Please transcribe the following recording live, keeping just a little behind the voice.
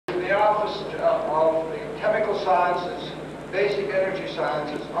Sciences, Basic Energy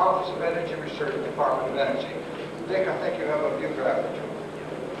Sciences, Office of Energy Research, Department of Energy. Dick, I think you have a biography too.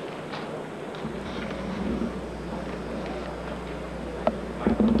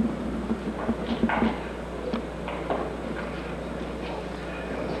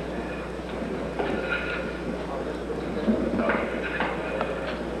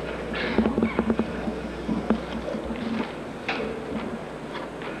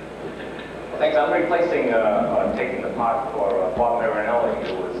 Thanks. I'm replacing, taking the part for Bob Marinelli,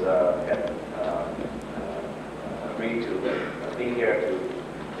 who was had agreed to be here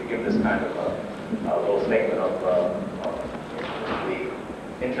to give this kind of a little statement of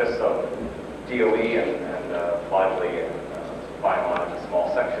the interests of DOE and largely, by and large, a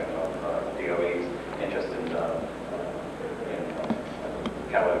small section of DOE's interest in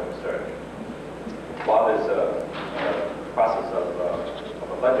catalytic research. Bob is in the process of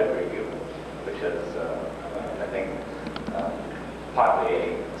a budget review, which is, I think, partly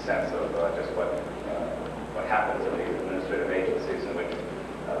a sense of just what happens in the administrative agencies in which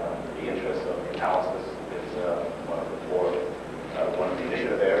the interest of catalysis is one of the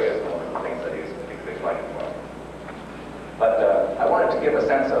initiative areas, and one of the things that he's particularly fighting for. But I wanted to give a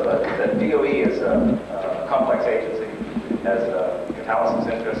sense of that DOE is a complex agency, as catalysis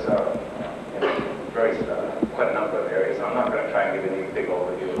interests are in quite a number of areas. I'm not going to try and give you any big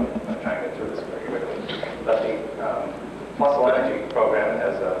overview. I'm trying to get through this very quickly. But the fossil energy program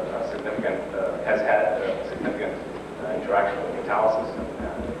has had significant interaction with catalysis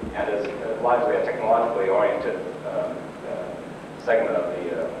and is largely a technologically oriented segment of the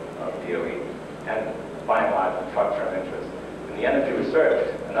DOE, and by and large, a short-term interest. In the energy research,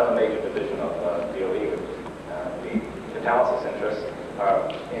 another major division of DOE, the catalysis interests are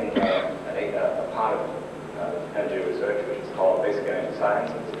in a part of energy research, which is called Basic Energy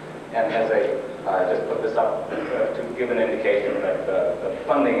Sciences, and has just put this up to give an indication that the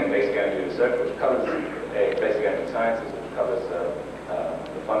funding in basic energy research, which covers basic energy sciences, which covers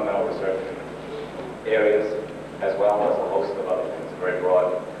the fundamental research areas, as well as a host of other things, very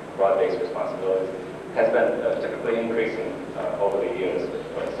broad-based responsibilities, has been typically increasing over the years,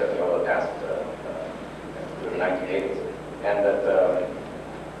 certainly over the past through the 1980s, and that,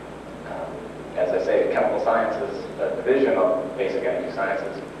 as I say, the chemical sciences division of basic energy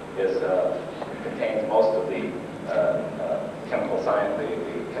sciences contains most of the chemical science, the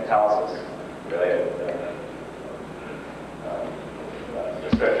catalysis-related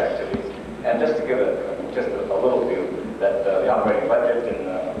research activities. And just to give just a little view, that the operating budget in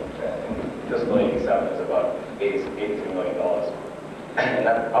fiscal 87 is about $83 million. And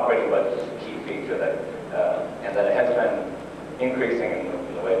that operating budget is a key feature and that it has been increasing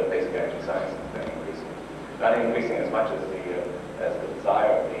in the way that basic energy science has been increasing. Not increasing as much as the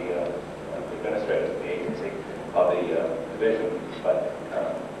desire of the administrators of the agency, of the division, but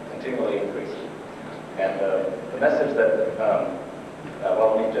continually increasing. And the message that,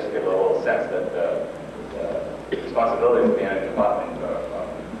 well, let me just give a little sense that the responsibilities of the energy department are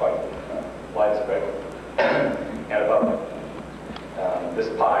quite widespread. And about this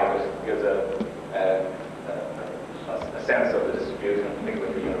pie gives a sense of the distribution,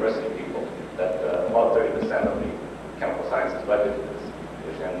 particularly for university people, that about 30% of the chemical sciences budget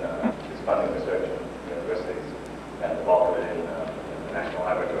is funding research in universities, and the bulk of it in the national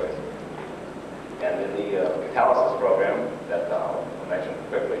laboratories. And in the catalysis program that I'll mention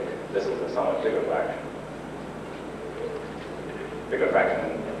quickly, this is a somewhat bigger fraction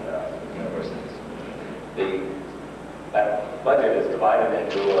in universities. That budget is divided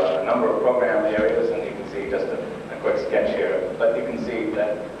into a number of program areas, and you can see just a quick sketch here. But you can see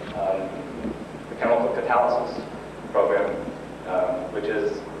that the chemical catalysis program, which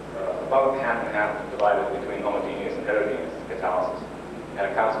is about half and half divided between homogeneous and heterogeneous catalysis, and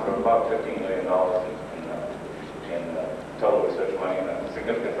accounts for about $15 million in total research money, and a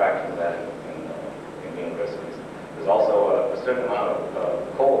significant fraction of that in universities. There's also a certain amount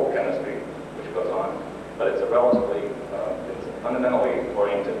of coal chemistry which goes on, but it's a relatively, it's fundamentally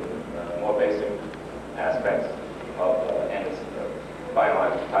oriented, more basic aspects of, and it's by and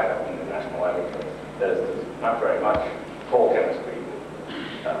large tied up in the national laboratory. There's not very much coal chemistry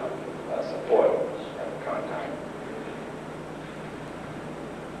support at the current time.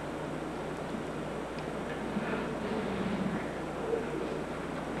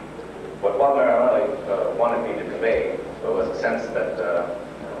 What Wagner really wanted me to convey was a sense that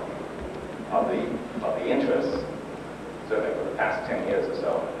of the interests, certainly for the past 10 years or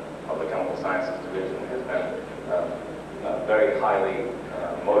so, of the Chemical Sciences Division has been very highly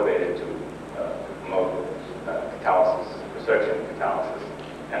motivated to promote catalysis, research in catalysis,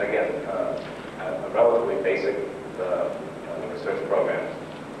 and again, a relatively basic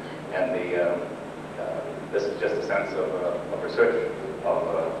kinds of research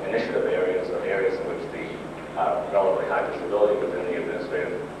of initiative areas or areas in which the relatively high visibility within the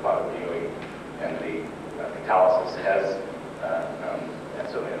administrative part of DOE and the catalysis has, and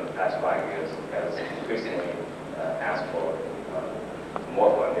certainly in the past 5 years, has increasingly asked for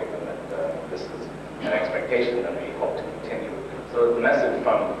more funding, and that this is an expectation that we hope to continue. So the message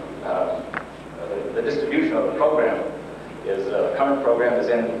from the distribution of the program is the current program is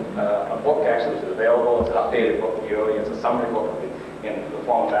in a book actually which is available. It's an updated book yearly. It's a summary book in the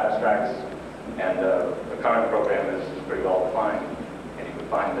form of abstracts, and the current program is pretty well defined, and you can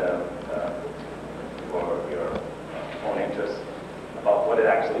find for your own interest about what it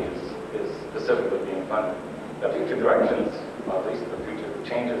actually is specifically being funded. The future directions, or at least the future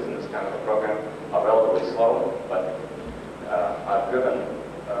changes in this kind of a program, are relatively slow, but are driven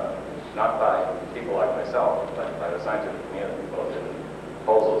not by people like myself, but by the scientific community, both in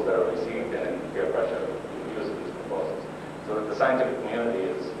proposals that are received and in peer pressure use of these proposals. So that the scientific community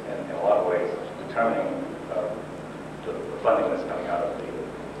is, in a lot of ways, determining the funding that's coming out of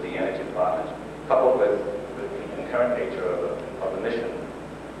the energy department, coupled with the inherent nature of the mission.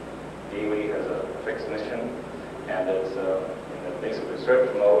 DOE has a fixed mission, and it's in the basic research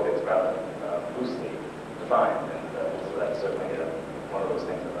mode. It's rather loosely defined, and so that's certainly one of those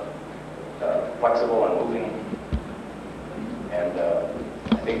things that are flexible and moving. And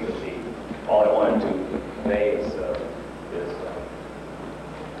I think that all I wanted to convey is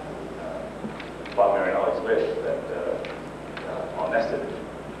Bob Marinelli's wish that our message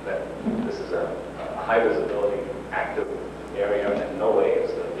that this is a high visibility, active area, and in no way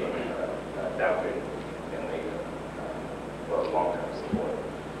is being downgraded in the long-term support.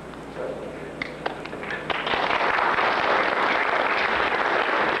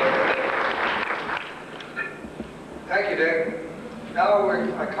 Thank you, Dick. Now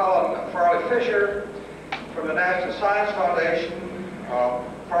I call on Farley Fisher from the National Science Foundation.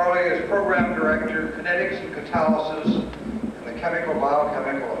 Farley is Program Director, Kinetics and Catalysis in the Chemical,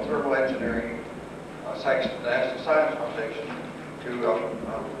 Biochemical, and Thermal Engineering section of the National Science Foundation, to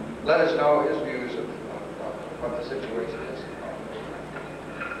let us know his views of what the situation is.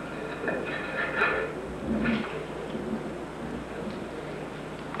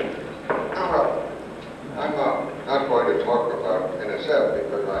 I'm not going to talk about NSF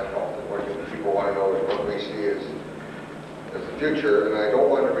because I don't think what people want to know is what we see as the future, and I don't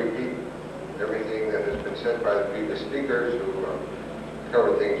want to repeat everything that has been said by the previous speakers who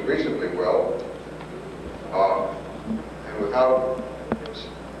covered things reasonably well, and without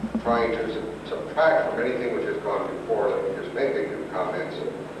trying to subtract from anything which has gone before, let me just make a few comments,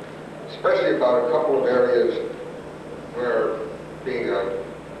 especially about a couple of areas where, being a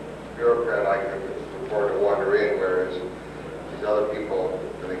bureaucrat, I can afford to wander in, whereas these other people,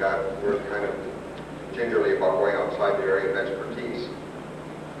 were kind of gingerly about going outside the area of expertise.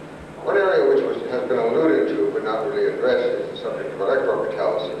 One area which has been alluded to but not really addressed is the subject of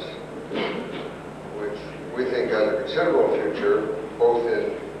electrocatalysis, which we think has a considerable future, both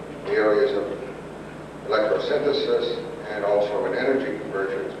in the areas of electrosynthesis and also in energy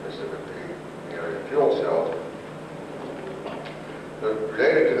conversion, specifically in the area of fuel cells.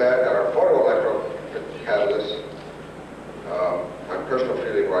 Related to that are photoelectrocatalysts. My personal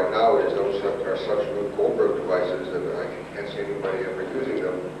feeling right now is those are such Rube Goldberg devices that I can't see anybody ever using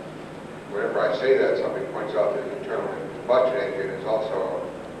them. Whenever I say that, somebody points out that the internal combustion engine is also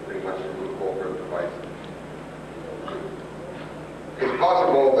pretty much a Rube Goldberg device. It's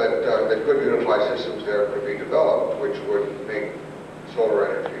possible that good unified systems there could be developed, which would make solar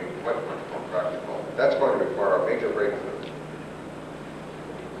energy much, much more practical. That's going to require a major breakthrough.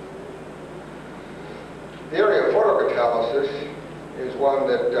 The area of photocatalysis is one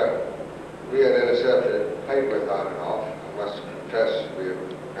that we at NSF have played with on and off. I must confess we have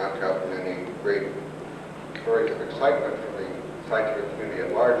not gotten any great stories of excitement from the scientific community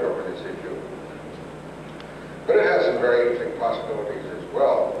at large over this issue. But it has some very interesting possibilities as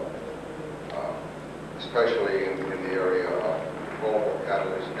well, especially in the area of mobile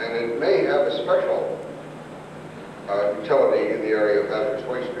catalysts. And it may have a special utility in the area of hazardous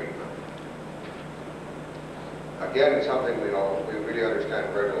waste treatment. Again, it's something we really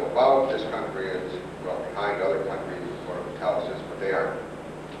understand very little about. This country is well behind other countries for catalysis, but they aren't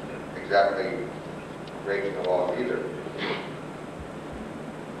exactly raging along either.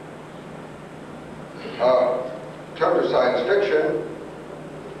 In terms of science fiction,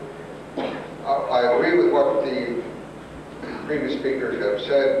 I agree with what the previous speakers have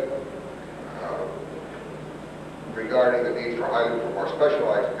said regarding the need for more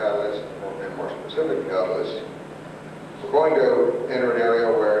specialized catalysts and more specific catalysts. We're going to enter an area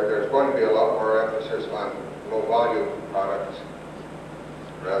where there's going to be a lot more emphasis on low-volume products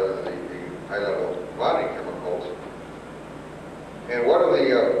rather than the high-level commodity chemicals. And one of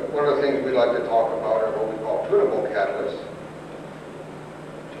the things we like to talk about are what we call tunable catalysts.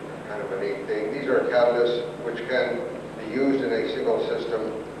 Kind of a neat thing. These are catalysts which can be used in a single system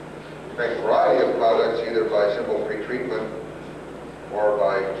to make a variety of products, either by simple pretreatment or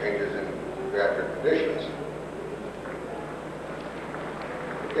by changes in reactor conditions.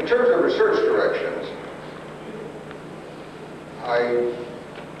 In terms of research directions,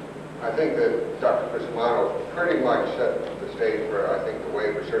 I think that Dr. Crismano pretty much set the stage for, I think, the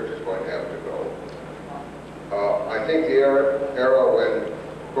way research is going to have to go. I think the era when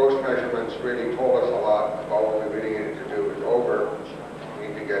gross measurements really told us a lot about what we really needed to do is over. We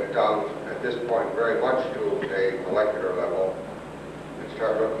need to get down, at this point, very much to a molecular level and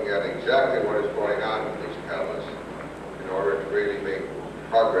start looking at exactly what is going on with these catalysts in order to really make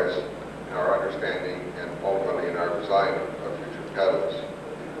progress in our understanding and ultimately in our design of future catalysts.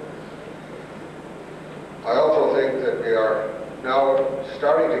 I also think that we are now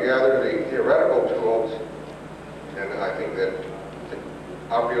starting to gather the theoretical tools, and I think that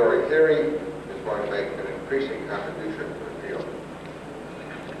a priori theory is going to make an increasing contribution to the field.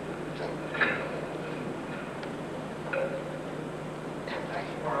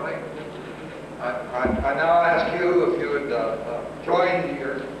 Thanks, Marley. I now ask you if you would join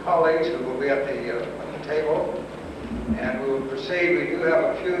your colleagues who will be at the table, and we will proceed. We do have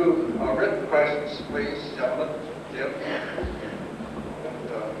a few written questions, please, gentlemen. Jim? And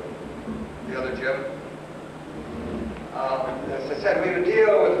the other Jim? As I said, we would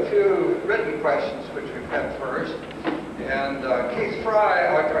deal with a few written questions, which we've had first. And Keith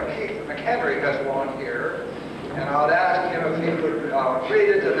McHenry has one here. And I would ask him if he would read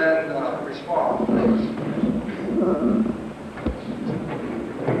it and then respond, please.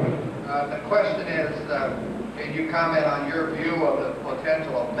 The question is, can you comment on your view of the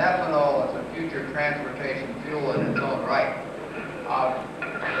potential of methanol as a future transportation fuel in its own right?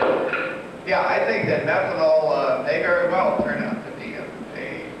 Yeah, I think that methanol may very well turn out to be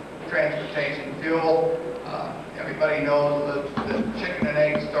a transportation fuel. Everybody knows the chicken and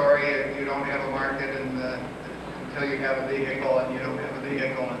egg story. You don't have a market until you have a vehicle, and you don't have a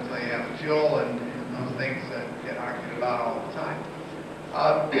vehicle until you have a fuel, and those things get argued about all the time.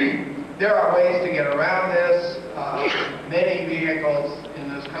 There are ways to get around this. Many vehicles in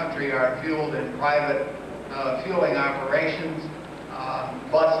this country are fueled in private fueling operations,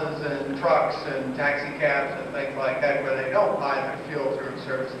 buses and trucks and taxi cabs and things like that, where they don't buy their fuel through a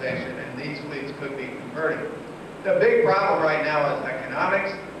service station, and these fleets could be converted. The big problem right now is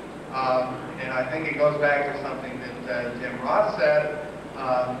economics, and I think it goes back to something that Jim Ross said,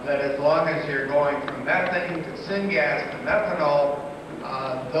 that as long as you're going from methane to syngas to methanol,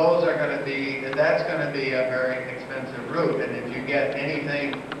 that's going to be a very expensive route. And if you get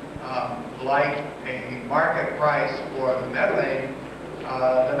anything like a market price for the methane,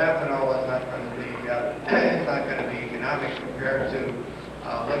 the methanol is not going to be it's not going to be economic compared to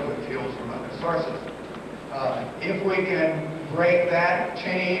liquid fuels from other sources. If we can break that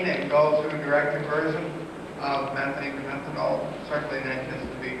chain and go through direct conversion of methane to methanol, certainly that gets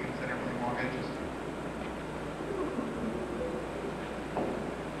to be considerably more interesting.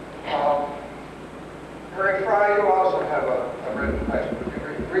 Harry Fry, you also have a written question. Would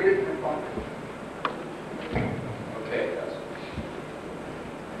you read it and respond? Okay, yes.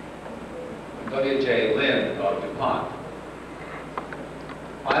 W.J. Lin of DuPont.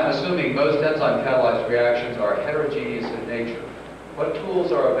 I am assuming most enzyme catalyzed reactions are heterogeneous in nature. What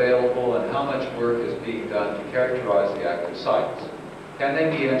tools are available and how much work is being done to characterize the active sites? Can they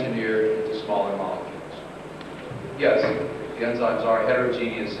be engineered into smaller molecules? Yes, the enzymes are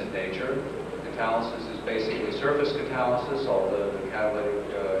heterogeneous in nature. Catalysis is basically surface catalysis, although the catalytic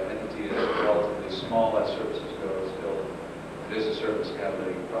entity is relatively small as surfaces go, still it is a surface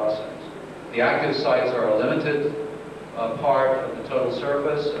catalytic process. The active sites are a limited part of the total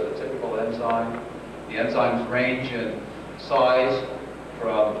surface of a typical enzyme. The enzymes range in size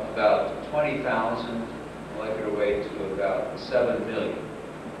from about 20,000 molecular weight to about 7 million.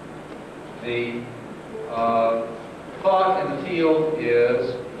 The thought in the field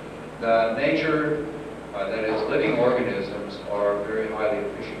is that nature, that is living organisms, are very highly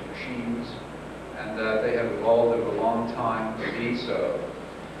efficient machines, and that they have evolved over a long time to be so.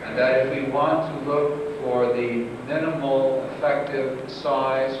 And that if we want to look for the minimal effective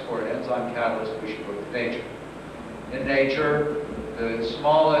size for an enzyme catalyst, we should look at nature. In nature, the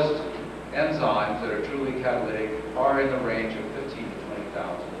smallest enzymes that are truly catalytic are in the range of 15 to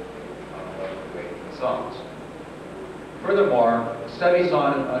 20,000 molecular weight enzymes. Furthermore, studies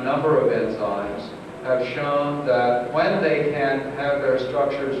on a number of enzymes have shown that when they can have their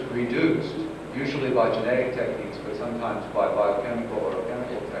structures reduced, usually by genetic techniques, but sometimes by biochemical or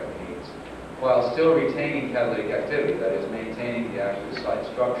chemical techniques, while still retaining catalytic activity, that is, maintaining the active site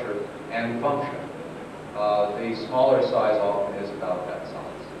structure and function. The smaller size often is about that size.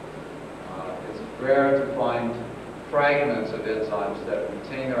 It's rare to find fragments of enzymes that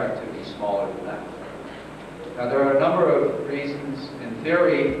retain their activity smaller than that. Now, there are a number of reasons in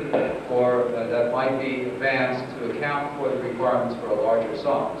theory for that might be advanced to account for the requirements for a larger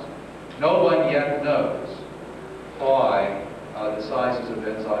size. No one yet knows why the sizes of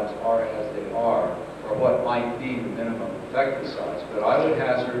enzymes are as they are, or what might be the minimum effective size. But I would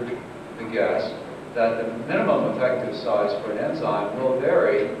hazard the guess that the minimum effective size for an enzyme will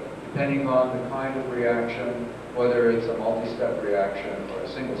vary depending on the kind of reaction, whether it's a multi-step reaction or a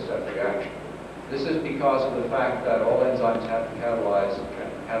single-step reaction. This is because of the fact that all enzymes have to catalyze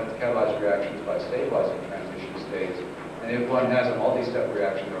reactions by stabilizing transition states. And if one has a multi-step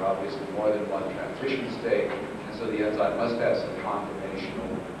reaction, there are obviously more than one transition state, and so the enzyme must have some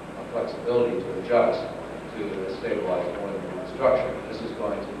conformational flexibility to adjust to stabilize more than one structure. This is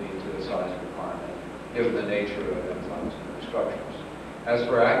going to lead to a size requirement, given the nature of enzymes and their structures. As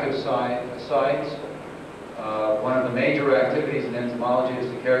for active sites, one of the major activities in enzymology is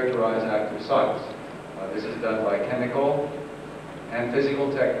to characterize active sites. This is done by chemical and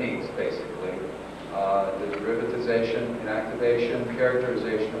physical techniques, basically. The derivatization, inactivation,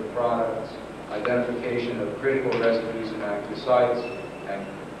 characterization of products, identification of critical residues in active sites, and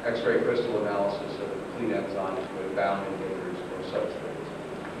X-ray crystal analysis of complete enzymes with bound inhibitors or substrates.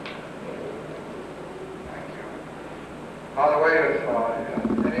 Thank you. By the way,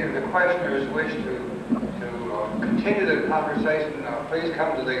 if any of the questioners wish to continue the conversation, please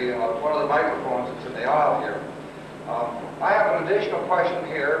come to the one of the microphones that's in the aisle here. I have an additional question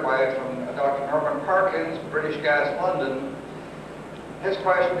here from Dr. Norman Parkins, British Gas London. His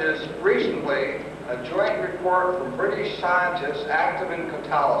question is, recently, a joint report from British scientists active in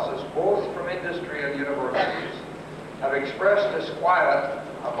catalysis, both from industry and universities, have expressed disquiet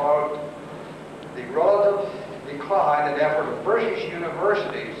about the relative decline in effort of British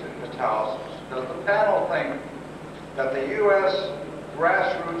universities in catalysis. Does the panel think that the U.S.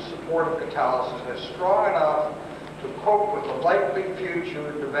 grassroots support of catalysis is strong enough to cope with the likely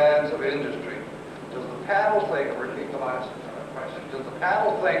future demands of industry? Does the panel think, repeat the last question, does the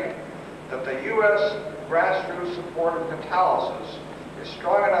panel think that the U.S. grassroots support of catalysis is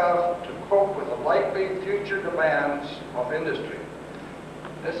strong enough to cope with the likely future demands of industry?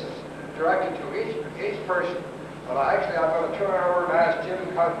 This is directed to each person, but I'm going to turn it over and ask Jim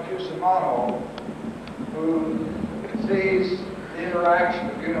Cusimano, who sees the interaction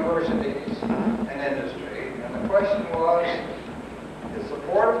of universities and industry. And the question was, is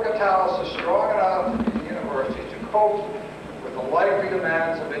support of catalysis strong enough in universities to cope with the likely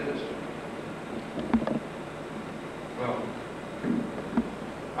demands of industry? Well,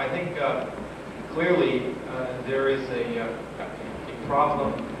 I think clearly there is a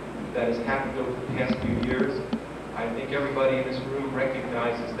problem that has happened over the past few years. I think everybody in this room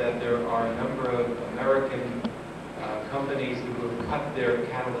recognizes that there are a number of American companies who have cut their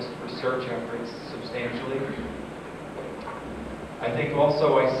catalyst research efforts substantially. I think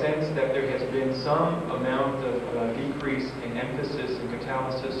also I sense that there has been some amount of decrease in emphasis in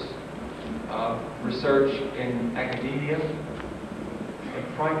catalysis research in academia.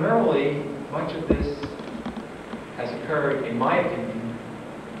 And primarily, much of this has occurred, in my opinion,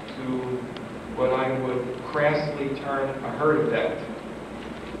 to what I would crassly term a herd effect.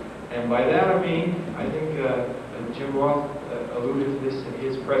 And by that I mean, I think Jim Roth alluded to this in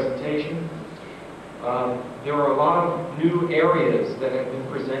his presentation. There are a lot of new areas that have been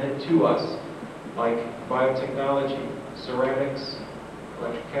presented to us, like biotechnology, ceramics,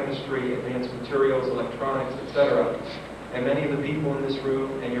 electrochemistry, advanced materials, electronics, etc. And many of the people in this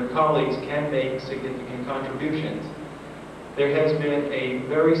room and your colleagues can make significant contributions. There has been a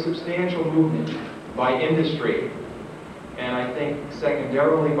very substantial movement by industry, and I think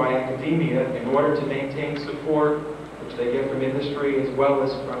secondarily by academia, in order to maintain support, which they get from industry as well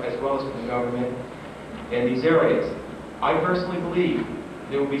as from the government in these areas. I personally believe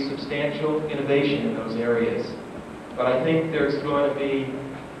there will be substantial innovation in those areas, but I think there's going to be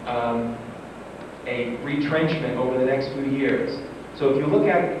a retrenchment over the next few years. So if you look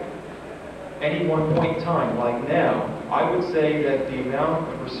at any one point in time, like now, I would say that the amount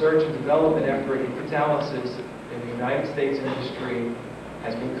of research and development effort in catalysis in the United States industry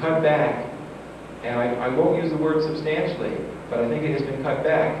has been cut back, and I won't use the word substantially, but I think it has been cut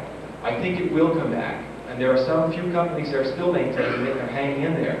back. I think it will come back, and there are some few companies that are still maintaining it and are hanging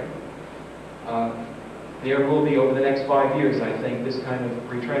in there. there will be, over the next 5 years, I think, this kind of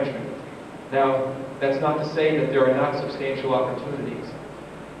retrenchment. Now, that's not to say that there are not substantial opportunities.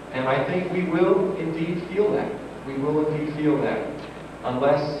 And I think we will indeed feel that. We will indeed feel that,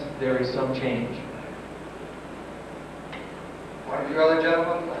 unless there is some change. One of you other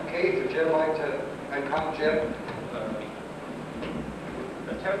gentlemen, Keith or Jim, like to make comment? Jim?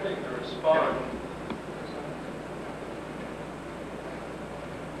 Attempting to respond.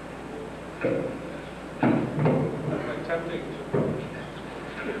 Attempting to.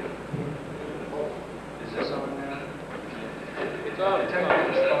 Is this on now? It's on. Attempting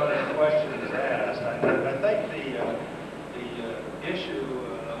to respond to the questions asked. I think the issue,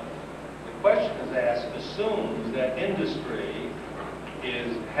 the question is asked, assumes that industry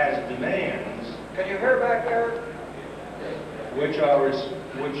has demands. Can you hear back there? Which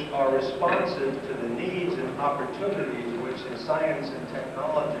are responsive to the needs and opportunities which the science and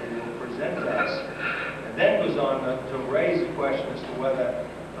technology will present us, and then goes on to raise the question as to whether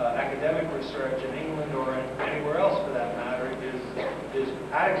academic research in England or anywhere else for that matter is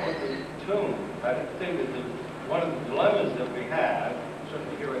adequately tuned. I think that one of the dilemmas that we have,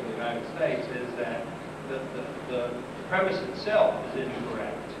 certainly here in the United States, is that the premise itself is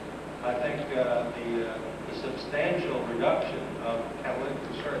incorrect. I think the substantial reduction of catalytic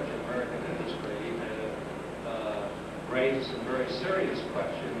research in American industry raises some very serious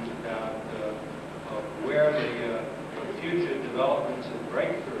questions about where the future developments and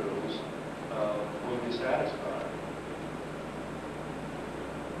breakthroughs will be satisfied.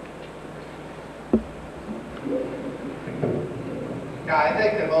 Yeah, I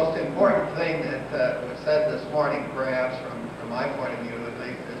think the most important thing that was said this morning, perhaps from my point of view at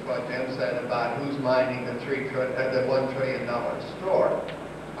least, is what Jim said about who's minding the $1 trillion store.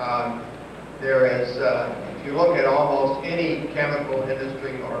 There is, if you look at almost any chemical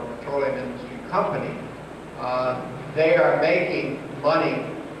industry or petroleum industry company, they are making money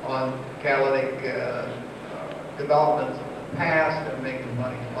on catalytic developments of the past. They're making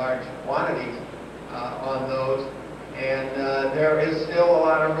money in large quantities on those. And there is still a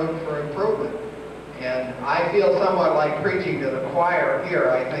lot of room for improvement. And I feel somewhat like preaching to the choir here.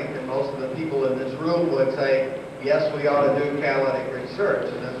 I think that most of the people in this room would say, yes, we ought to do catalytic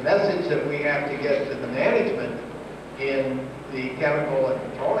research. And the message that we have to get to the management in the chemical and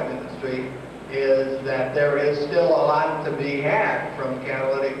petroleum industry is that there is still a lot to be had from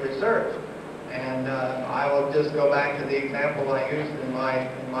catalytic research. And I will just go back to the example I used in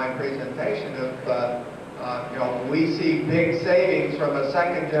my presentation of we see big savings from a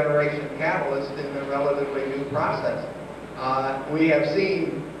second-generation catalyst in a relatively new process. We have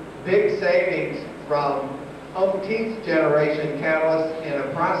seen big savings from umpteenth generation catalysts in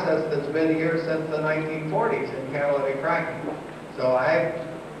a process that's been here since the 1940s in catalytic cracking. So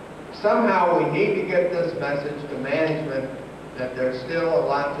somehow we need to get this message to management that there's still a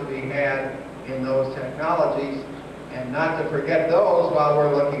lot to be had in those technologies, and not to forget those while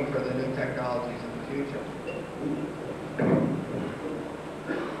we're looking for the new technologies in the future.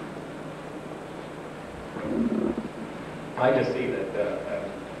 I just see that,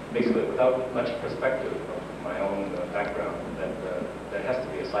 basically, without much perspective from my own background, that there has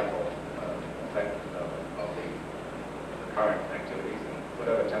to be a cycle effect of the current activities, and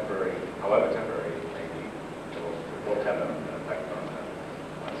whatever temporary, however temporary it may be, it will have an effect on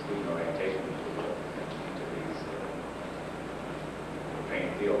student orientation to these training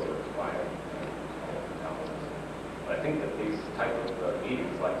fields that require But I think that these type of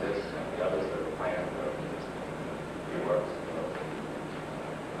meetings like this and the others that are planned works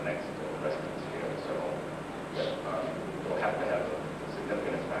the next residence year or so, that will have to have a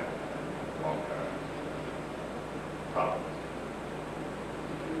significant impact on long-term problems.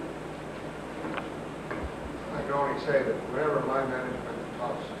 I can only say that whenever my management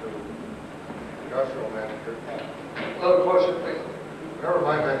talks to industrial managers, A little closer, please. whenever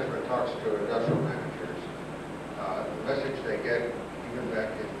my management talks to industrial managers, the message they get, even back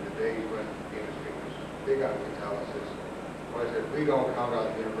in the days when the industry was big on catalysis, was that we don't count on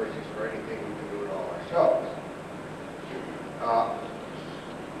the universities for anything, we can do it all ourselves.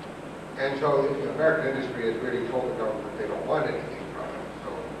 And so the American industry has really told the government they don't want anything from it,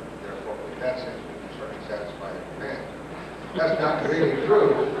 so therefore in that sense we can certainly satisfy their demand. That's not really true,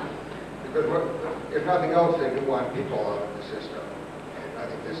 because if nothing else, they do want people out of the system. And I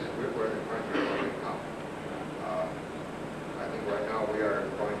think this is where the crunch is going to come. I think right now we are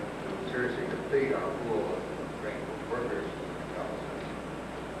going to seriously deplete our pool of trained workers in catalysis.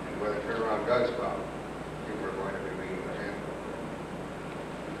 And when the turnaround does come, people are going to be reading the handbook.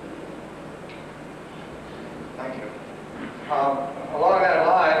 Thank you. Along that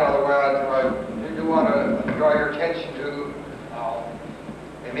line, by the way, I do want to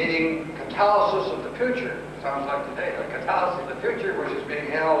catalysis of the future. Sounds like today, the catalysis of the future, which is being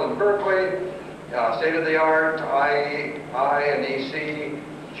held in Berkeley, state-of-the-art, IE and EC,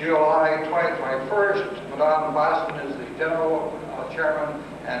 July 2021. Madame Boston is the general chairman,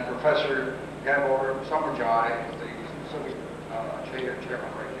 and Professor Gabor Sommerjai is the civic chairman.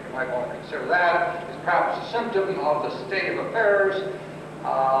 You might want to consider that. It's perhaps a symptom of the state of affairs,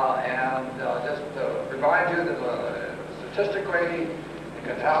 and just to remind you that statistically, the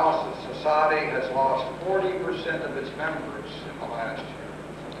Catalysis Society has lost 40% of its members in the last year.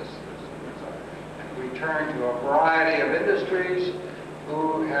 So this is and we turn to a variety of industries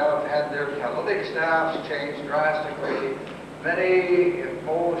who have had their catalytic staffs changed drastically. Many, if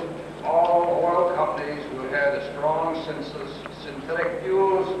most, all oil companies who had a strong synthetic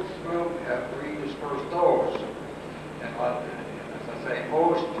fuels group have redispersed those. And as I say,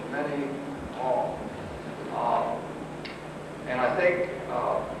 most, many, all. And I think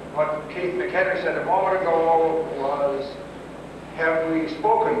what Keith McHenry said a moment ago was, have we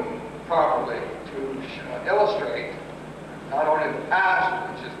spoken properly to illustrate not only the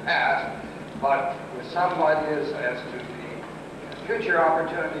past, which is past, but with some ideas as to the future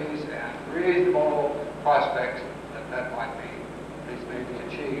opportunities and reasonable prospects that might be, at least may be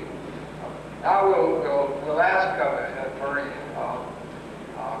achieved. Now we'll ask for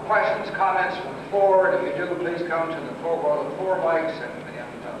questions, comments from the floor, and if you do, please come to the floor, one of the floor mics, and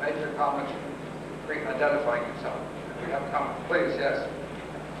make your comments, identifying yourself. If we have comments, please, yes.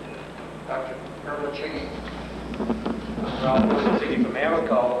 Dr. Erlicini. Ralph Erlicini from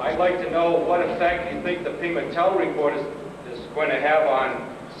Amoco. I'd like to know what effect you think the Pimentel report is going to have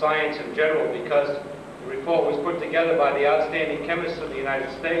on science in general, because the report was put together by the outstanding chemists of the United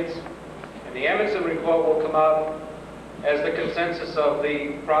States, and the Amundsen report will come out as the consensus of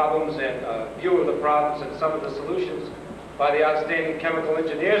the problems and view of the problems and some of the solutions by the outstanding chemical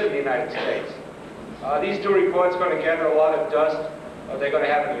engineers of the United States. These two reports are going to gather a lot of dust. Are they going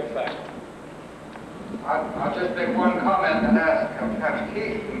to have any effect? I'll just make one comment and ask perhaps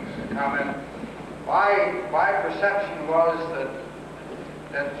Keith to comment. My perception was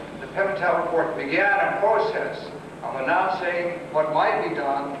that the Pimentel report began a process of announcing what might be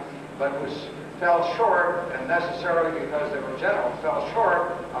done, but fell short, and necessarily because they were general, fell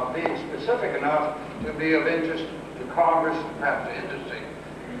short of being specific enough to be of interest to Congress and perhaps to industry.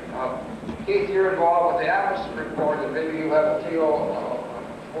 Keith, you're involved with the Amundsen report, and maybe you have a feel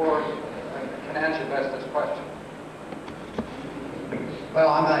for can answer best this question. Well,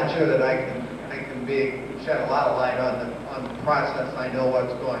 I'm not sure that I can shed a lot of light on the process. I know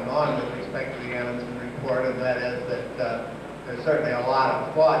what's going on with respect to the Amundsen report, and that is that there's certainly a lot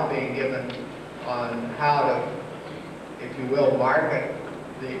of thought being given on how to, if you will, market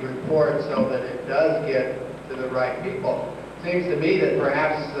the report so that it does get to the right people. Seems to me that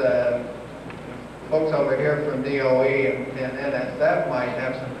perhaps folks over here from DOE and NSF might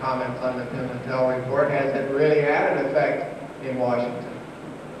have some comments on the Pimentel report. Has it really had an effect in Washington?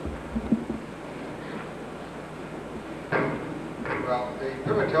 Well, the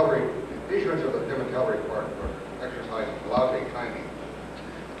issuance of the Pimentel report was exercising lousy timing.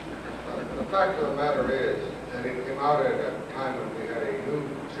 The fact of the matter is that it came out at a time when we had a new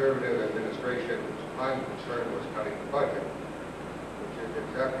conservative administration whose prime concern was cutting the budget, which is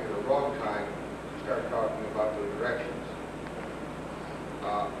exactly the wrong time to start talking about the directions.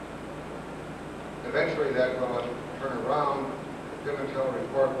 Eventually that will turn around. The Pimentel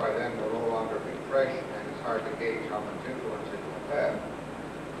report by then will no longer be fresh, and it's hard to gauge how much influence it will have.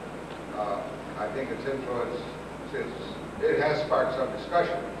 I think its influence, it has sparked some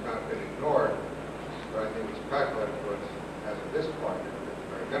discussion, it's not been ignored, but I think its practical influence, as of this point, is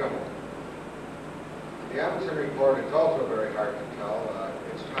very minimal. The Amundsen report is also very hard to tell.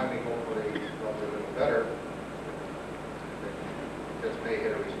 Its timing hopefully will be a little better. This may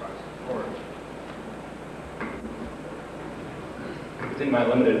hit a responsive chord. Within my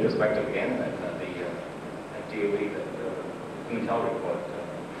limited perspective, again, at DOE, the Pimentel report in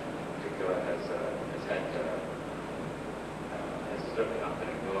particular has certainly not been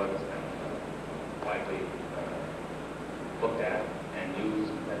ignored. It's been widely looked at and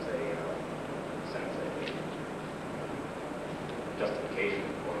used as a sense of justification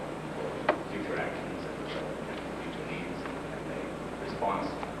for future actions and future needs, and a response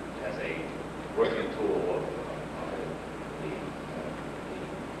as a working tool of the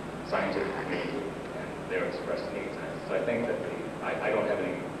scientific community and their expressed needs. So I think that I don't have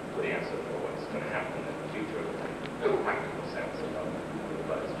any good answer for what's going to happen in the future in a practical sense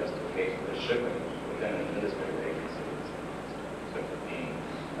about its justification. There's certainly within an administrative agency, it's certainly being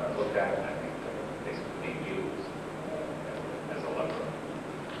looked at, and I think basically being used as a lever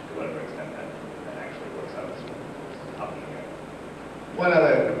to whatever extent One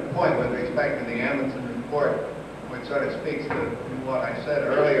other point with respect to the Amundsen report, which sort of speaks to what I said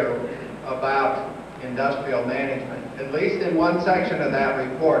earlier about industrial management. At least in one section of that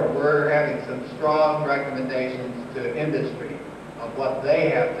report, we're having some strong recommendations to industry of what they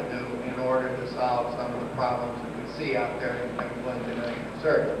have to do in order to solve some of the problems that we see out there in chemical engineering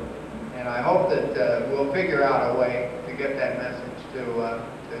research. And I hope that we'll figure out a way to get that message to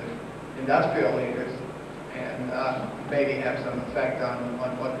industrial leaders and maybe have some effect on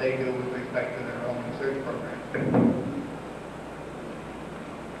what they do with respect to their own research program.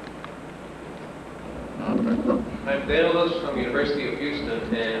 I'm Dan Lewis from the University of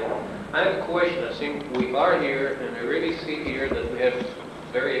Houston, and I have a question. I think we are here, and I really see here that we have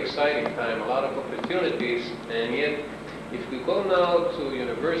very exciting time, a lot of opportunities, and yet if we go now to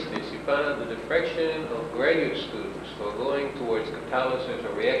universities, you find out that the fraction of graduate students who are going towards catalysis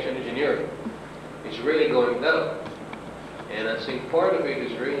or reaction engineering is really going down. And I think part of it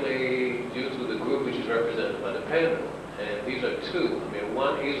is really due to the group which is represented by the panel. And these are two. I mean,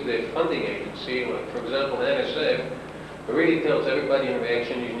 one is the funding agency, like for example, NSF, really tells everybody in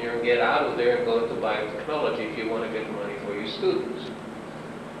reaction engineering, get out of there and go into biotechnology if you want to get money for your students.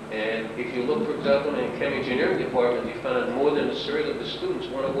 And if you look, for example, in the chem engineering department, you find that more than a third of the students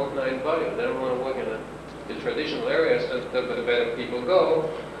want to work now in bio. They don't want to work in the traditional areas that the better people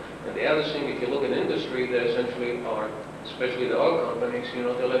go. And the other thing, if you look at industry, they essentially are, especially the oil companies, you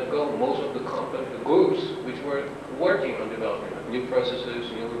know, they let go most of the groups which were working on developing new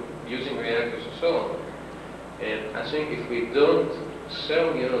processes, using reactors and so on. And I think if we don't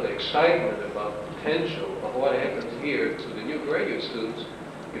sell, you know, the excitement about potential of what happens here to the new graduate students,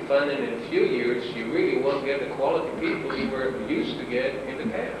 you find that in a few years, you really won't get the quality people you were used to get in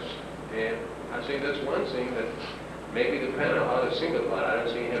the past. And I think that's one thing that maybe the panel ought to think about. I don't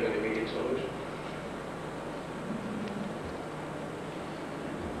see you have an immediate solution.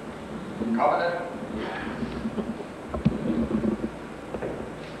 Comment?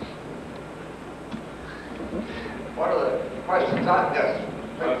 One of the questions yes.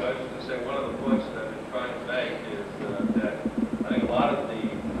 I was just going to say, one of the points that I've been trying to make is that I think a lot of the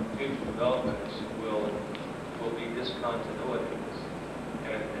future developments will be discontinuities.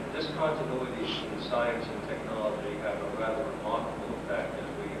 And discontinuities in science and technology have a rather remarkable effect, as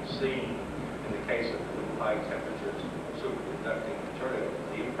we have seen in the case of the high temperatures superconducting materials.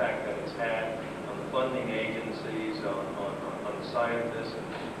 The impact that it's had on the funding agencies, on the scientists, and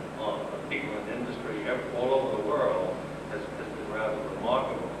on people in industry all over the world has been rather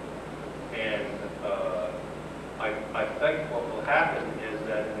remarkable. And I think what will happen is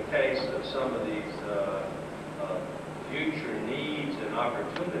that in the case of some of these future needs and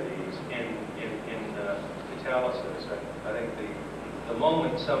opportunities in catalysis, I think the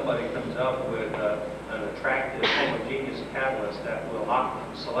moment somebody comes up with an attractive homogeneous catalyst that will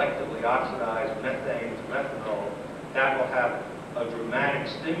selectively oxidize methane to methanol, that will have a dramatic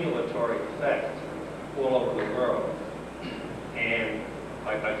stimulatory effect all over the world. And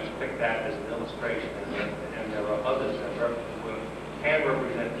I just picked that as an illustration, and there are others that can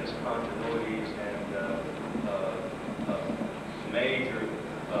represent discontinuities and major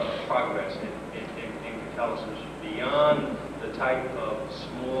progress in catalysis beyond the type of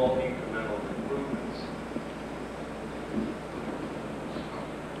small incremental improvements.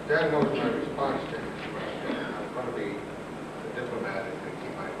 Dan knows my response to this question. I'm going to be diplomatic and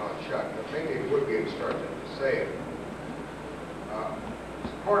keep my mouth shut, but maybe it would be instructive to say it.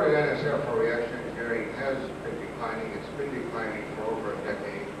 Support at NSF for reaction engineering has been declining. It's been declining for over a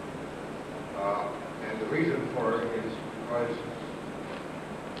decade. And the reason for it is because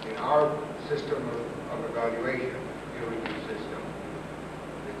in our system of evaluation, peer review system,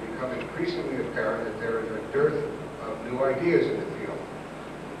 it's become increasingly apparent that there is a dearth of new ideas in the field.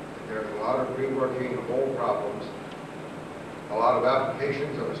 There's a lot of reworking of old problems, a lot of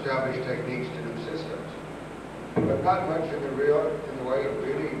applications of established techniques to new systems, but not much in the way of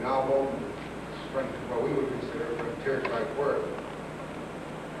really novel, what we would consider frontier-type work.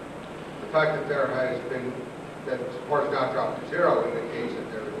 The fact that there has been, that support has not dropped to zero indicates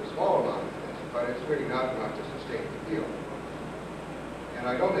that there is a small amount of this, but it's really not enough to sustain the field. And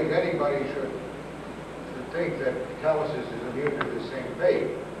I don't think anybody should think that catalysis is immune to the same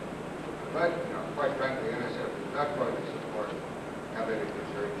fate. But, quite frankly, NSF is not going to support catalytic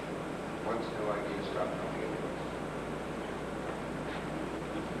research once new ideas stop coming into us.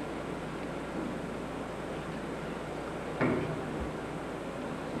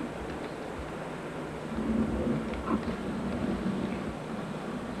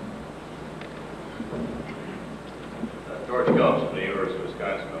 George Gumps from the University of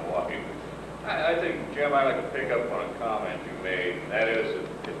Wisconsin, Milwaukee. I think, Jim, I'd like to pick up on a comment you made and that is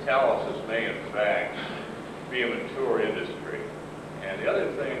that catalysis may in fact be a mature industry. And the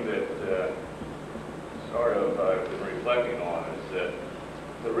other thing that I've been reflecting on is that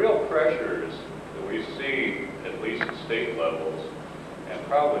the real pressures that we see, at least at state levels, and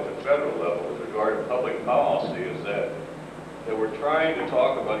probably at the federal level with regard to public policy, is that we're trying to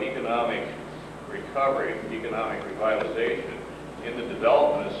talk about economic recovery, economic revitalization in the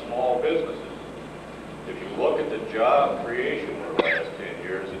development of small businesses. If you look at the job creation over the last 10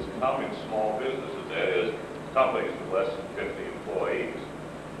 years, it's come in small businesses, that is, companies with less than 50 employees.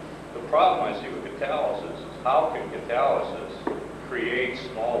 The problem I see with catalysis is how can catalysis create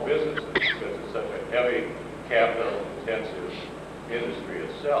small businesses because it's such a heavy, capital-intensive industry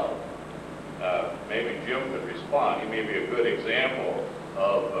itself. Maybe Jim could respond. He may be a good example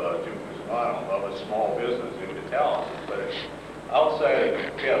of Jim Cusmano of a small business in catalysis. But outside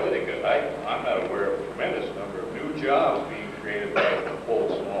of catalytic, I'm not aware of a tremendous number of new jobs being created by the full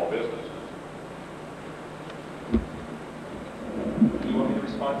small businesses. Do you want me to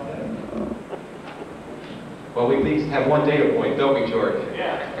respond to that? Well, we at least have one data point, don't we, George?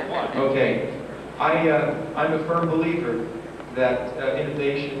 Yeah, one. Okay. I'm a firm believer that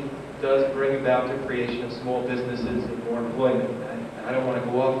innovation does bring about the creation of small businesses and more employment. And I don't want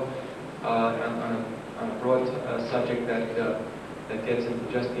to go off on a broad subject that gets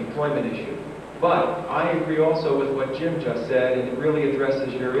into just the employment issue. But I agree also with what Jim just said, and it really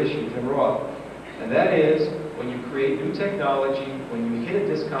addresses your issue, Jim Roth. And that is, when you create new technology, when you hit a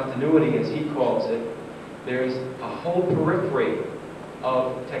discontinuity, as he calls it, there's a whole periphery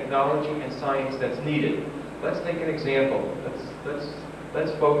of technology and science that's needed. Let's take an example.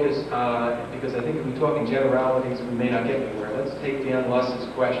 Let's focus, because I think if we talk in generalities, we may not get anywhere. Let's take Dan Luss's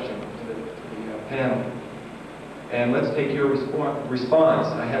question to the panel. And let's take your response.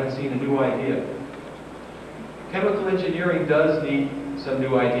 I haven't seen a new idea. Chemical engineering does need some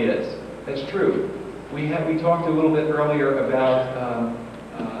new ideas. That's true. We talked a little bit earlier about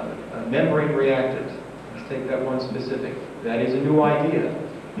membrane reactors. Let's take that one specific. That is a new idea.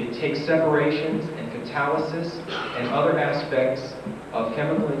 It takes separations and catalysis and other aspects of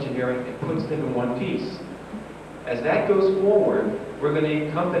chemical engineering and puts them in one piece. As that goes forward, we're going to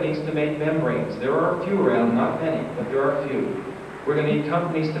need companies to make membranes. There are a few around, not many, but there are a few. We're going to need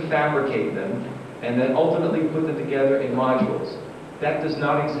companies to fabricate them and then ultimately put them together in modules. That does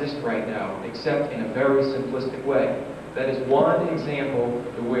not exist right now, except in a very simplistic way. That is one example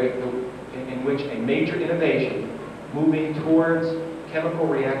in which a major innovation moving towards chemical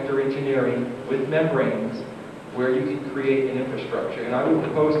reactor engineering with membranes where you can create an infrastructure. And I would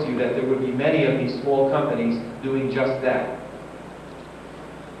propose to you that there would be many of these small companies doing just that.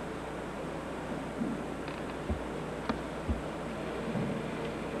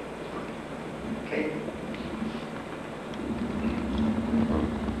 Okay.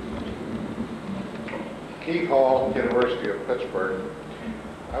 Keith Hall, University of Pittsburgh.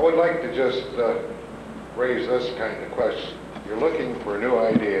 I would like to just raise this kind of question. You're looking for new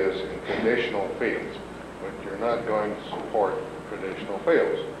ideas in traditional fields, but you're not going to support traditional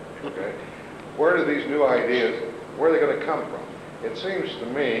fields, okay? Where do these new ideas, where are they going to come from? It seems to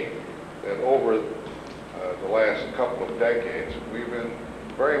me that over the last couple of decades, we've been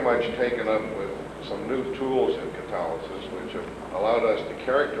very much taken up with some new tools in catalysis, which have allowed us to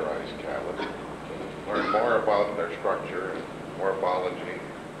characterize catalysts, learn more about their structure and morphology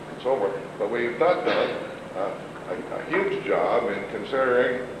and so forth. But we've not done a huge job in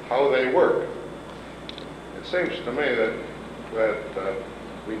considering how they work. It seems to me that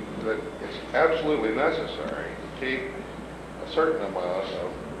it's absolutely necessary to keep a certain amount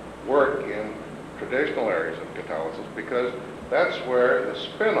of work in traditional areas of catalysis because that's where the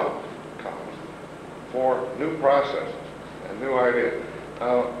spin-off comes for new processes and new ideas.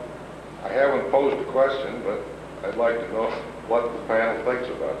 Now, I haven't posed a question, but I'd like to know what the panel thinks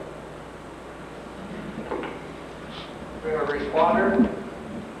about it. We have a responder.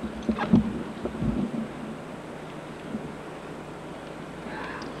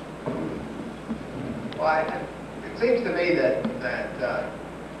 Well, it seems to me that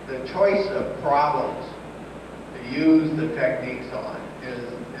the choice of problems to use the techniques on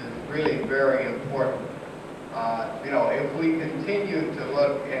is really very important. If we continue to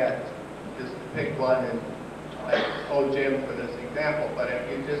look at, just to pick one, and I owe Jim for this example, but if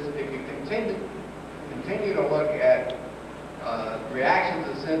you continue to look at reactions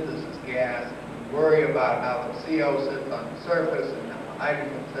of synthesis gas, and worry about how the CO sits on the surface and how the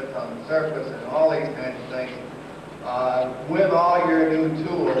hydrogen sits on the surface and all these kinds of things, with all your new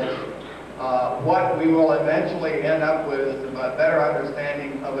tools, what we will eventually end up with is a better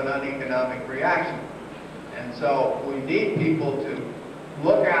understanding of an uneconomic reaction. And so we need people to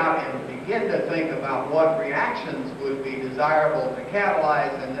begin to think about what reactions would be desirable to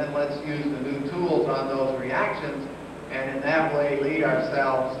catalyze, and then let's use the new tools on those reactions, and in that way lead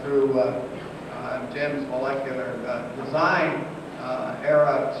ourselves through Jim's molecular design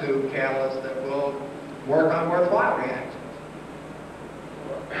era to catalysts that will work on worthwhile reactions.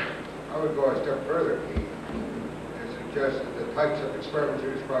 I would go a step further, Keith, and suggest that the types of experiments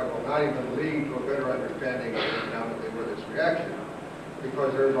you described will not even lead to a better understanding of economically with this reaction,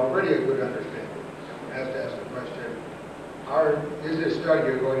 because there is already a good understanding. One has to ask the question, is this study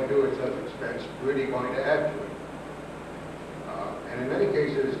you're going to do at such expense really going to add to it? And in many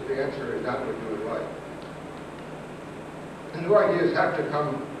cases, the answer is not going to do it right. The new ideas have to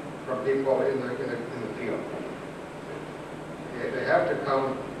come from people in the field. They have to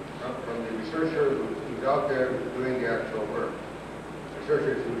come from the researcher who's out there doing the actual work.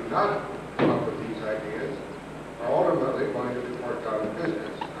 Researchers who do not come up with these ideas are ultimately going to be forced out of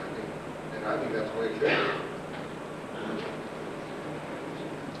business. I think that's the way it should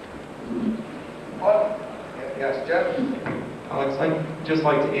be. Well, yes, Jeff? Alex, I'd just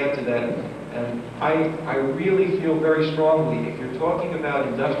like to add to that, and I really feel very strongly, if you're talking about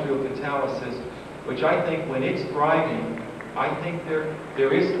industrial catalysis, which I think when it's thriving, I think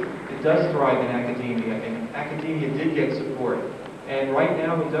it does thrive in academia, and academia did get support. And right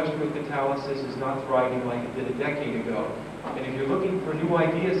now, industrial catalysis is not thriving like it did a decade ago. And if you're looking for new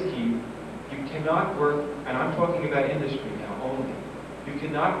ideas, Keith, you cannot work, and I'm talking about industry now only, you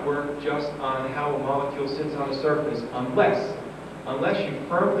cannot work just on how a molecule sits on a surface unless you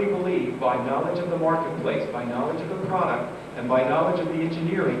firmly believe by knowledge of the marketplace, by knowledge of the product, and by knowledge of the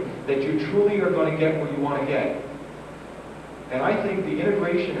engineering that you truly are going to get where you want to get. And I think the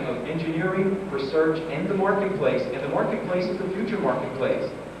integration of engineering, research, and the marketplace is the future marketplace.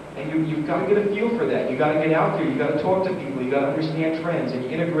 And you've got to get a feel for that. You've got to get out there, you've got to talk to people, you've got to understand trends, and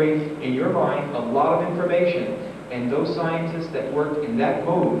integrate in your mind a lot of information. And those scientists that work in that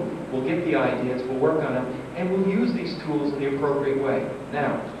mode will get the ideas, will work on them, and will use these tools in the appropriate way.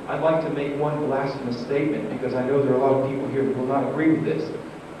 Now, I'd like to make one blasphemous statement, because I know there are a lot of people here who will not agree with this.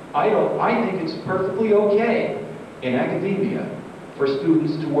 I think it's perfectly okay in academia for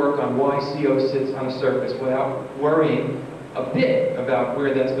students to work on why CO sits on a surface without worrying a bit about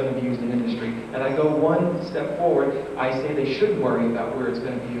where that's going to be used in industry. And I go one step forward, I say they shouldn't worry about where it's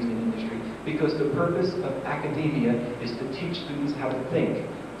going to be used in industry, because the purpose of academia is to teach students how to think,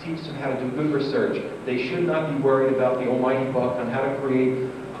 teach them how to do good research. They should not be worried about the almighty buck on how to create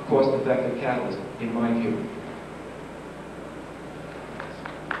a cost-effective catalyst, in my view.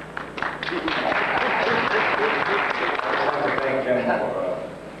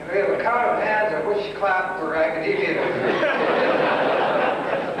 Can we have a count of hands of which clap for academia?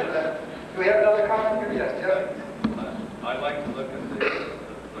 Do we have another comment here? Yes, Jeff? I'd like to look at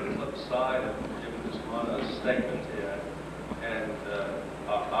the flip side of Jim Desmana's statement here. And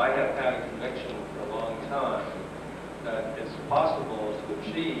I have had a conviction for a long time that it's possible to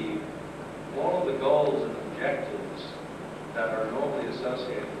achieve all of the goals and objectives that are normally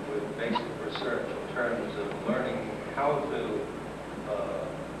associated with basic research in terms of learning how to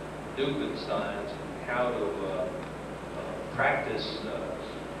do good science, and how to practice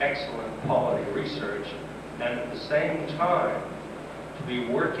excellent quality research, and at the same time to be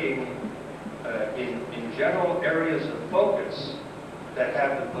working in general areas of focus that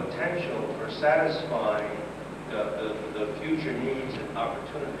have the potential for satisfying the future needs and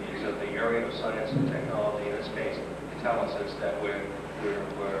opportunities of the area of science and technology, in this case, catalysis, that we're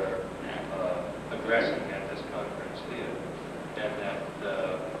addressing at this conference here. And that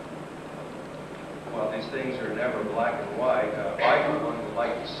while these things are never black and white, I for one would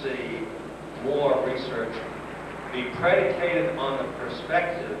like to see more research be predicated on the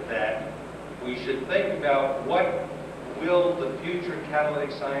perspective that we should think about what will the future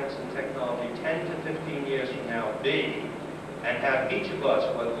catalytic science and technology 10 to 15 years from now be, and have each of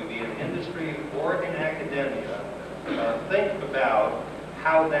us, whether we be in industry or in academia, think about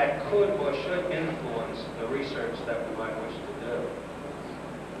how that could or should influence the research that we might wish to do.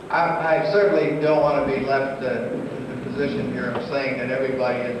 I certainly don't want to be left in the position here of saying that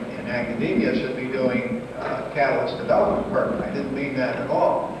everybody in academia should be doing catalyst development work. I didn't mean that at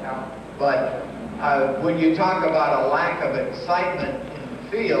all. But when you talk about a lack of excitement in the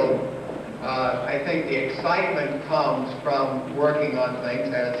field, I think the excitement comes from working on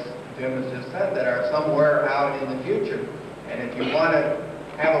things, as Jim has just said, that are somewhere out in the future. And if you want to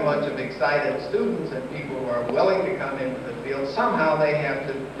have a bunch of excited students and people who are willing to come into the field, somehow they have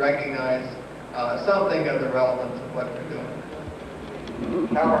to recognize something of the relevance of what they're doing.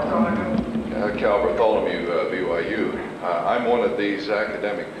 Cal Bartholomew, Cal Bartholomew, BYU. I'm one of these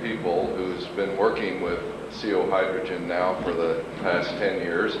academic people who's been working with CO hydrogen now for the past 10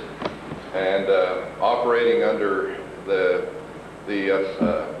 years and operating under the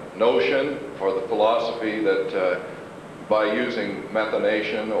notion or the philosophy that by using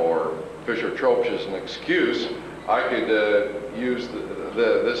methanation or Fischer-Tropsch as an excuse, I could use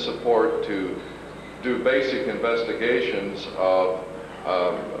this support to do basic investigations of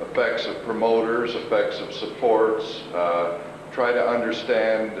effects of promoters, effects of supports, try to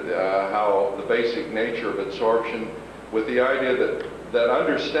understand how the basic nature of absorption, with the idea that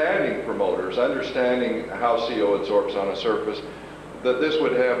understanding promoters, understanding how CO adsorbs on a surface, that this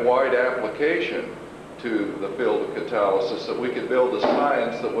would have wide application to the field of catalysis, that we could build a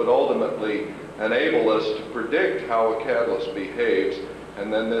science that would ultimately enable us to predict how a catalyst behaves,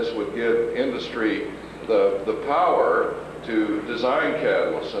 and then this would give industry the power to design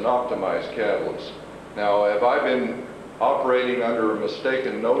catalysts and optimize catalysts. Now, have I been operating under a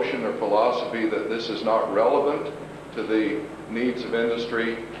mistaken notion or philosophy that this is not relevant to the needs of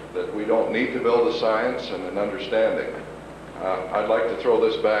industry, that we don't need to build a science and an understanding? I'd like to throw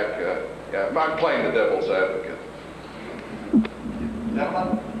this back. I'm playing the devil's advocate.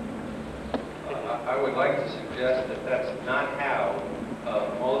 Gentlemen? I would like to suggest that that's not how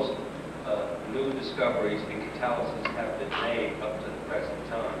most new discoveries in catalysis have been made up to the present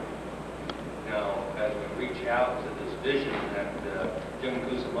time. Now, as we reach out to this vision that Jim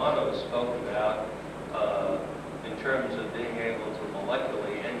Cusimano spoke about in terms of being able to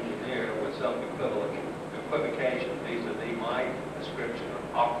molecularly engineer with some equivocation vis-a-vis my description of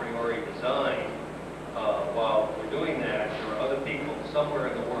a priori design, while we're doing that, there are other people somewhere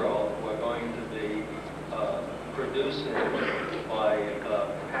in the world who are going to be producing by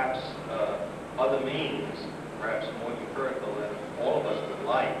perhaps other means, perhaps more empirical than all of us would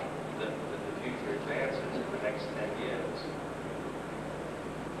like, the future advances in the next 10 years.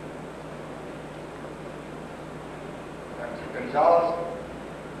 Dr. Gonzalez?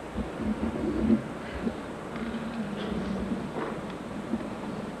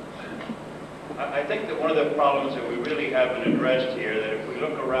 I think that one of the problems that we really haven't addressed here, that if we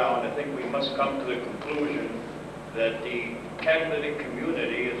look around, I think we must come to the conclusion that the catalytic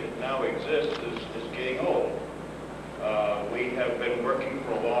community as it now exists is getting old. We have been working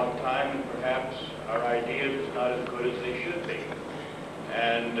for a long time, and perhaps our ideas is not as good as they should be.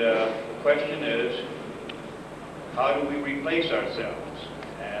 And the question is, how do we replace ourselves?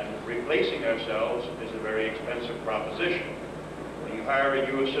 And replacing ourselves is a very expensive proposition. When you hire a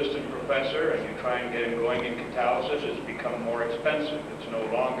new assistant professor and you try and get him going in catalysis, it's become more expensive. It's no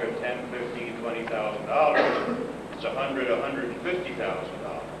longer $10,000, $15,000, $20,000. It's $100,000,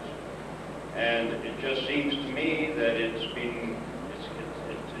 $150,000. And it just seems to me that it's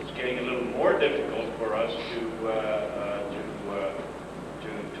getting a little more difficult for us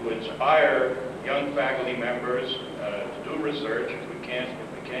to inspire young faculty members to do research if we can't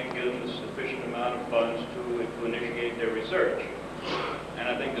give them the sufficient amount of funds to initiate their research. And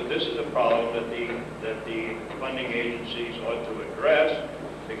I think that this is a problem that the funding agencies ought to address,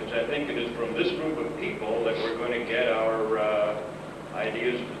 because I think it is from this group of people that we're going to get our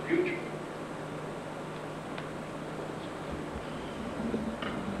ideas of the future.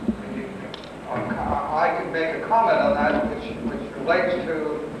 I could make a comment on that, which relates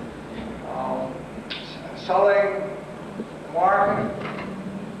to selling the market,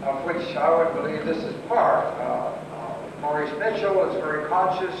 of which I would believe this is part. Maurice Mitchell is very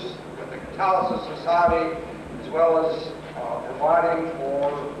conscious with the Catalysis Society, as well as providing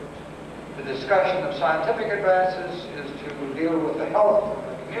for the discussion of scientific advances, is to deal with the health of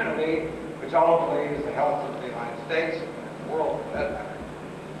the community, which ultimately is the health of the United States and the world for that matter.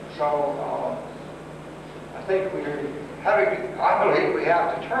 So I think I believe we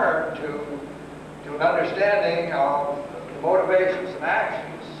have to turn to an understanding of the motivations and actions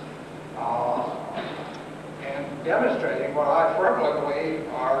and demonstrating what I firmly believe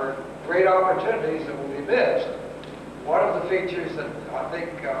are great opportunities that will be missed. One of the features that I think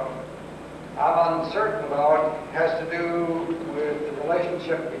I'm uncertain about has to do with the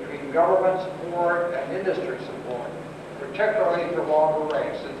relationship between government support and industry support, particularly for longer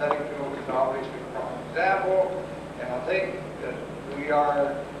range. Synthetic fuel is obviously a prime example, and I think that we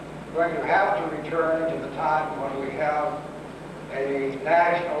are going to have to return to the time when we have a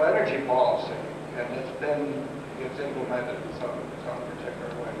national energy policy, and it's implemented in some particular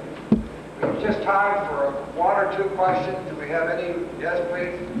way. We have just time for one or two questions. Do we have any? Yes,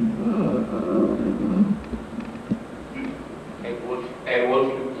 please. Ed Wolf,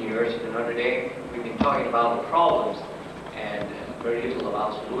 University of Notre Dame. We've been talking about the problems and very little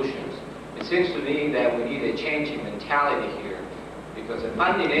about solutions. It seems to me that we need a change in mentality here, because a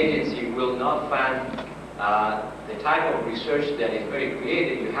funding agency will not fund the type of research that is very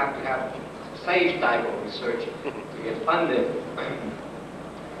creative. You have to have safe type of research to get funded.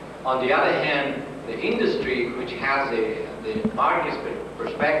 On the other hand, the industry, which has the market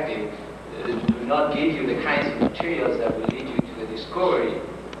perspective, do not give you the kinds of materials that will lead you to the discovery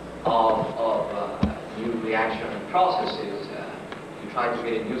of new reaction processes. You try to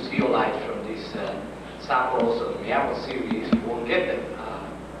get a new zeolite from these samples of the Maple series, you won't get them.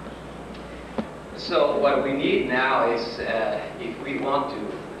 So what we need now is, if we want to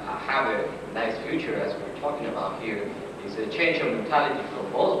have a nice future, as we're talking about here, is a change of mentality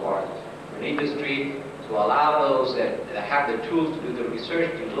from both parties. For industry, to allow those that have the tools to do the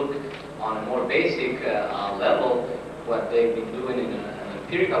research to look on a more basic level what they've been doing in an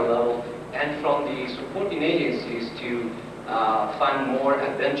empirical level, and from the supporting agencies to fund more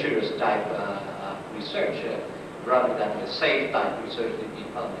adventurous type research rather than the safe type research that the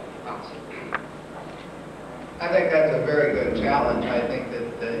public funds. I think that's a very good challenge. I think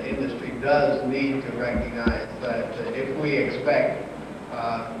that the industry does need to recognize that if we expect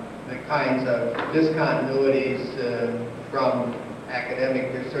the kinds of discontinuities from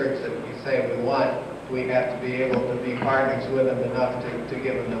academic research that we say we want, we have to be able to be partners with them enough to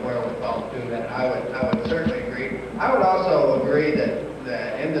give them the wherewithal to do that. I would certainly agree. I would also agree that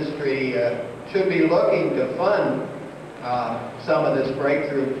the industry should be looking to fund some of this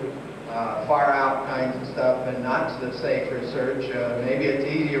breakthrough far out kinds of stuff and not the safe research. Maybe it's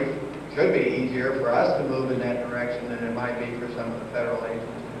easier, should be easier for us to move in that direction than it might be for some of the federal agencies.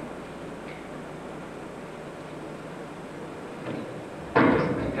 I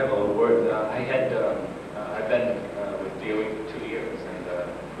have a little word. I've been with DOE for 2 years, and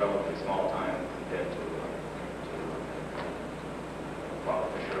relatively small time compared to Paul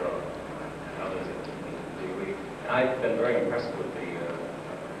Fisher and others at DOE. And I've been very impressed with the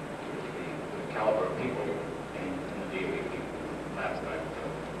caliber of people in the DOE labs that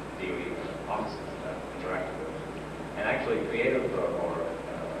DOE offices that interacted with. And actually creative or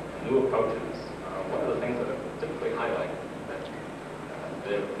new approaches, one of the things that I typically highlight that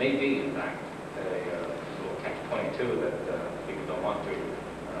there may be, in fact, a little catch-22 that people don't want to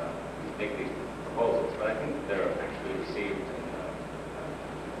make these proposals, but I think they're actually received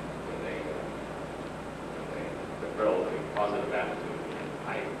with a relatively positive attitude.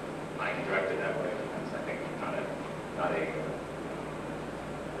 I directed that way, and I think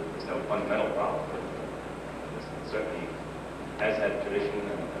there's no fundamental problem. This certainly has had tradition,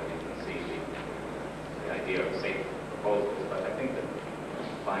 and you can see the idea of safe proposals, but I think that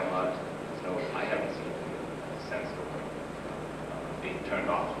by and large, I haven't seen a sense of being turned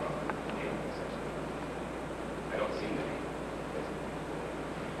off from it. I don't see any.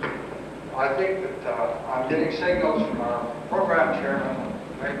 I think that I'm getting signals from our program chairman.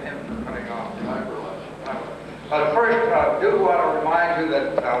 Thank him for cutting off. I realize. But first, I do want to remind you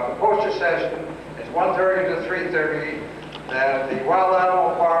that the poster session is 1:30 to 3:30. That the Wild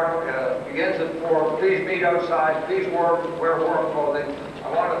Animal Park begins at 4. Please meet outside. Please wear warm clothing. I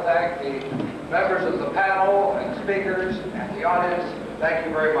want to thank the members of the panel and speakers and the audience. Thank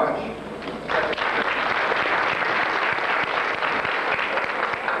you very much.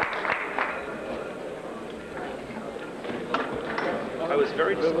 I was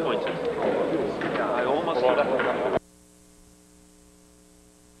very disappointed. I almost